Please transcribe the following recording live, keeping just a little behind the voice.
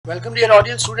Welcome dear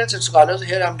audience, students and scholars.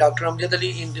 Here I am Dr. Amjad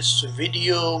Ali. In this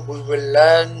video we will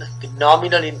learn the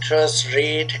nominal interest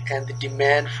rate and the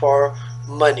demand for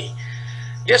money.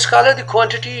 Dear scholar, the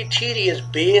quantity theory is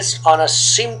based on a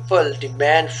simple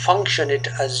demand function. It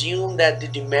assumes that the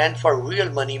demand for real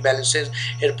money balances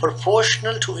is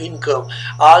proportional to income.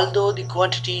 Although the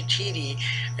quantity theory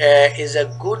is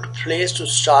a good place to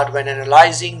start when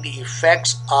analyzing the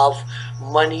effects of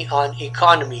money on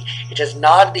economy, it is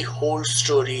not the whole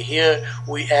story. Here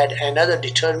we add another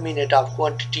determinant of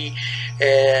quantity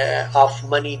of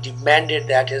money demanded,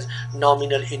 that is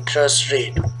nominal interest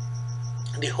rate.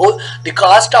 The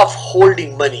cost of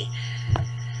holding money.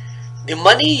 The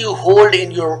money you hold in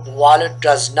your wallet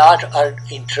does not earn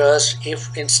interest.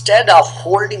 If instead of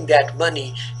holding that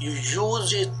money you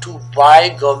use it to buy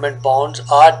government bonds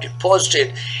or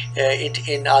deposit it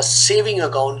in a saving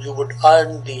account, you would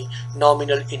earn the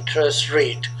nominal interest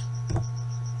rate.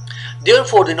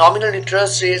 Therefore, the nominal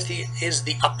interest rate is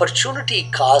the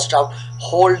opportunity cost of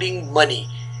holding money.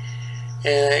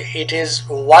 It is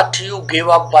what you give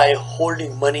up by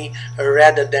holding money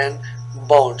rather than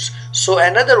bonds. So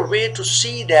another way to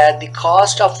see that the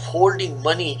cost of holding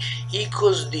money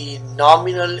equals the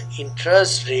nominal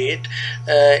interest rate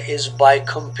is by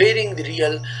comparing the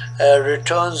real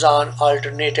returns on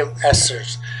alternative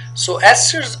assets. So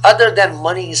assets other than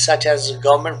money such as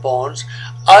government bonds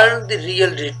earn the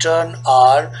real return,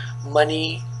 or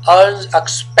money earns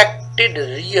expected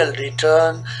real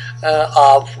return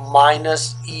of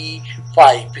minus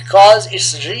E5 because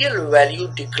its real value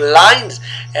declines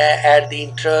at the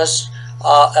interest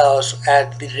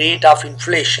at the rate of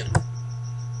inflation.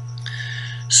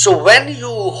 So when you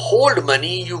hold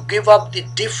money, you give up the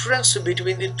difference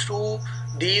between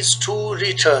these two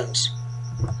returns.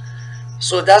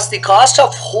 So thus the cost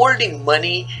of holding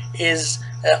money is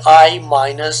I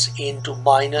minus into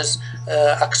minus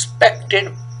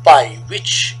expected pi,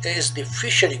 which is the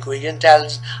Fisher equation,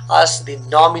 tells us the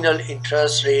nominal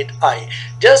interest rate I.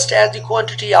 Just as the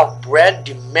quantity of bread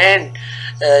demand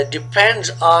depends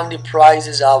on the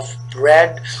prices of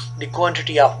bread, the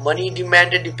quantity of money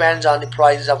demanded depends on the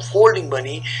prices of holding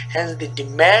money. Hence the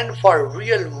demand for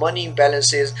real money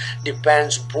balances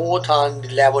depends both on the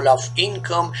level of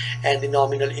income and the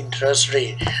nominal interest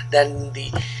rate. Then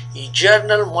the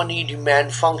journal money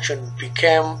demand function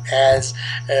became as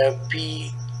P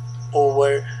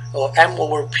over M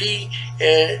over P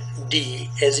D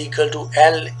is equal to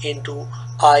L into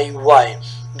IY.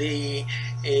 The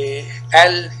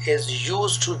L is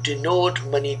used to denote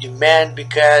money demand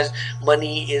because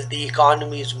money is the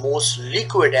economy's most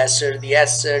liquid asset, the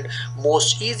asset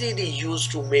most easily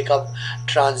used to make up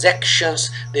transactions.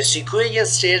 This equation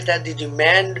states that the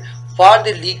demand for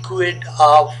the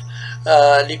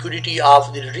liquidity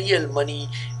of the real money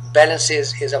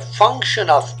balances is a function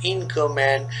of income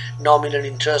and nominal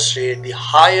interest rate. The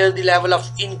higher the level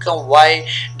of income Y,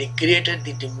 the greater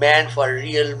the demand for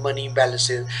real money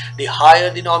balances. The higher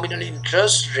the nominal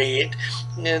interest rate,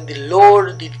 the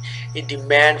lower the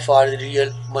demand for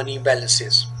real money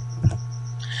balances.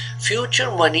 Future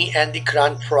money and the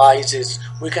current prices.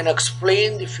 We can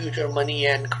explain the future money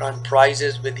and current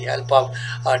prices with the help of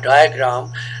a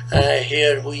diagram.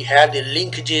 Here we have the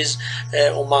linkages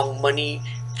among money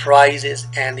prices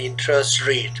and the interest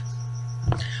rate.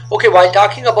 Okay, while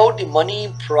talking about the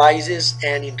money, prices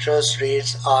and interest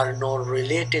rates are now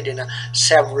related in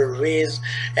several ways,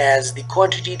 as the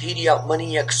quantity theory of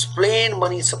money explain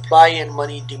money supply and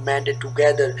money demanded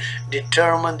together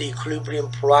determine the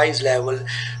equilibrium price level.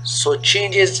 So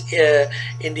changes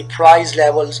in the price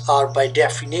levels are by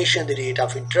definition the rate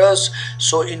of interest.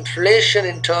 So inflation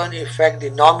in turn affect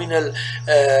the nominal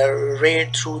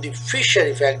rate through the Fisher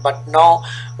effect, but now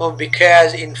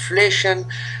because inflation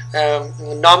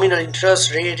nominal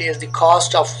interest rate is the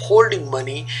cost of holding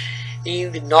money,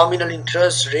 in the nominal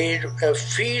interest rate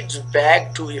feeds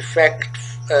back to effect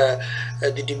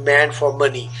the demand for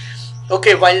money.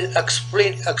 Okay, while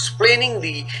explaining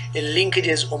the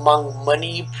linkages among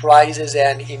money, prices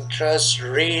and interest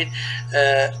rate,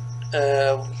 the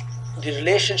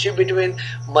relationship between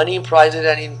money prices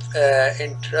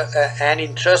and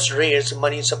interest rates,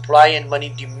 money supply and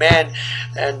money demand,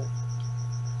 and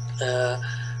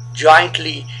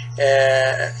jointly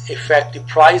affect the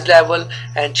price level,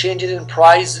 and changes in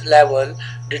price level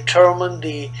determine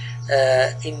the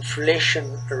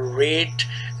inflation rate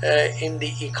in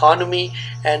the economy,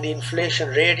 and the inflation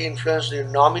rate influences the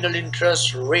nominal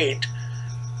interest rate.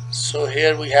 So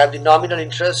here we have the nominal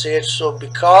interest rate. So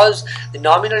because the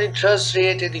nominal interest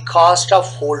rate is the cost of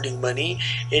holding money,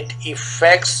 it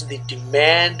affects the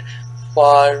demand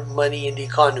for money in the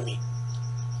economy.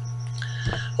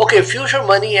 Okay, future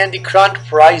money and the current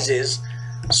prices.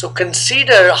 So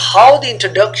consider how the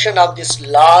introduction of this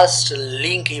last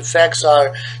link affects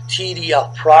our theory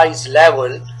of price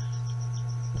level.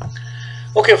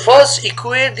 Okay, first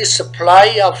equate the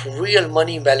supply of real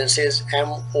money balances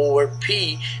M over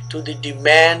P to the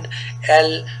demand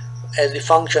L as a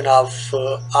function of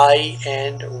I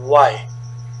and Y.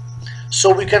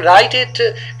 So we can write it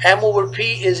M over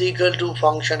P is equal to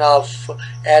function of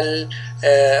L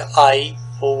I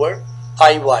over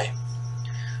IY.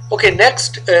 Okay,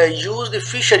 next use the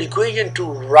Fisher equation to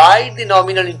write the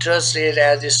nominal interest rate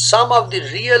as the sum of the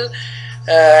real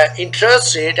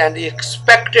interest rate and the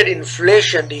expected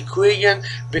inflation. The equation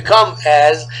become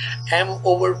as M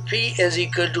over P is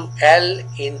equal to L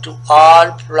into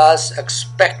R plus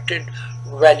expected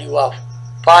value of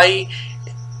pi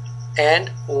and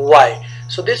Y.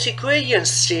 So this equation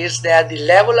states that the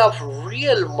level of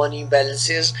real money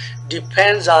balances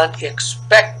depends on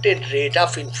expected rate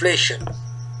of inflation.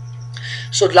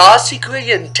 So last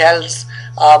equation tells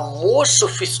a more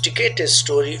sophisticated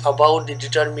story about the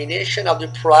determination of the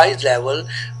price level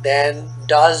than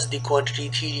does the quantity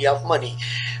theory of money.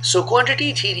 So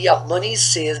quantity theory of money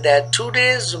says that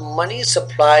today's money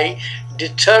supply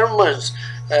determines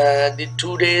the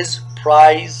today's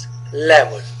price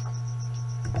level.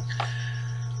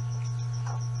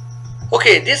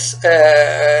 Okay, this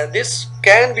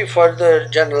can be further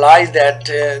generalized that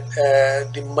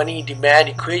the money demand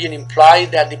equation implies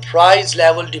that the price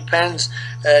level depends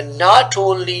not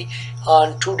only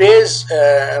on today's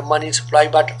money supply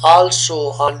but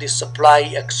also on the supply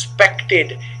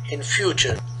expected in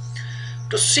future.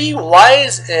 To see why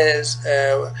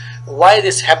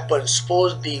this happens,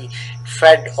 suppose the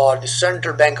Fed or the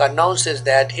central bank announces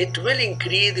that it will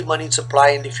increase the money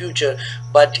supply in the future,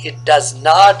 but it does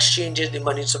not change the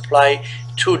money supply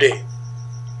today.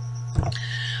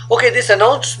 Okay, this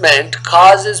announcement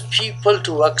causes people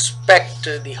to expect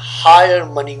the higher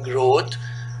money growth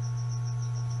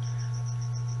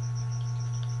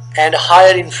and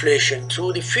higher inflation.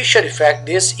 Through the Fisher effect,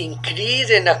 this increase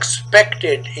in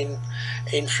expected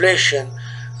inflation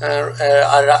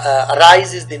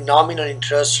arises the nominal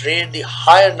interest rate. The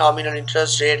higher nominal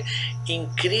interest rate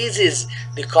increases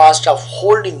the cost of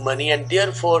holding money and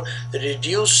therefore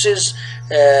reduces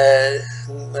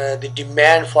the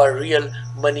demand for real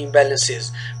money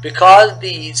balances. Because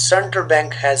the central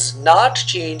bank has not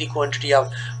changed the quantity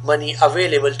of money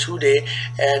available today,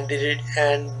 and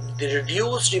the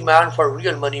reduced demand for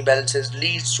real money balances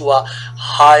leads to a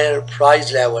higher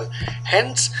price level.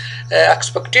 Hence,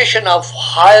 expectation of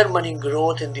higher money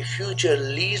growth in the future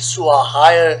leads to a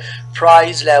higher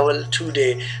price level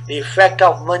today. The effect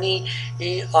of money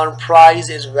on price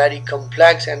is very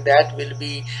complex, and that will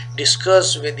be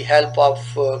discussed with the help of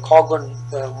Coggan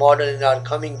model in our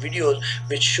coming videos,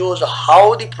 which shows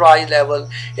how the price level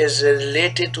is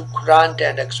related to current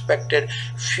and expected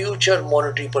future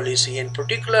monetary policy. In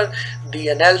particular, the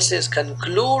analysis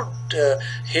conclude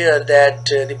here that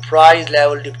the price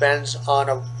level depends on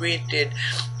a weighted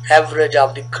average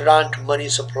of the current money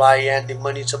supply and the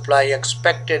money supply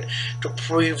expected to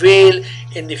prevail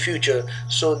in the future.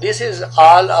 So this is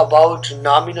all about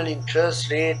nominal interest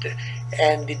rate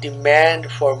and the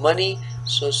demand for money.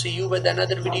 So see you with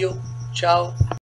another video. Ciao.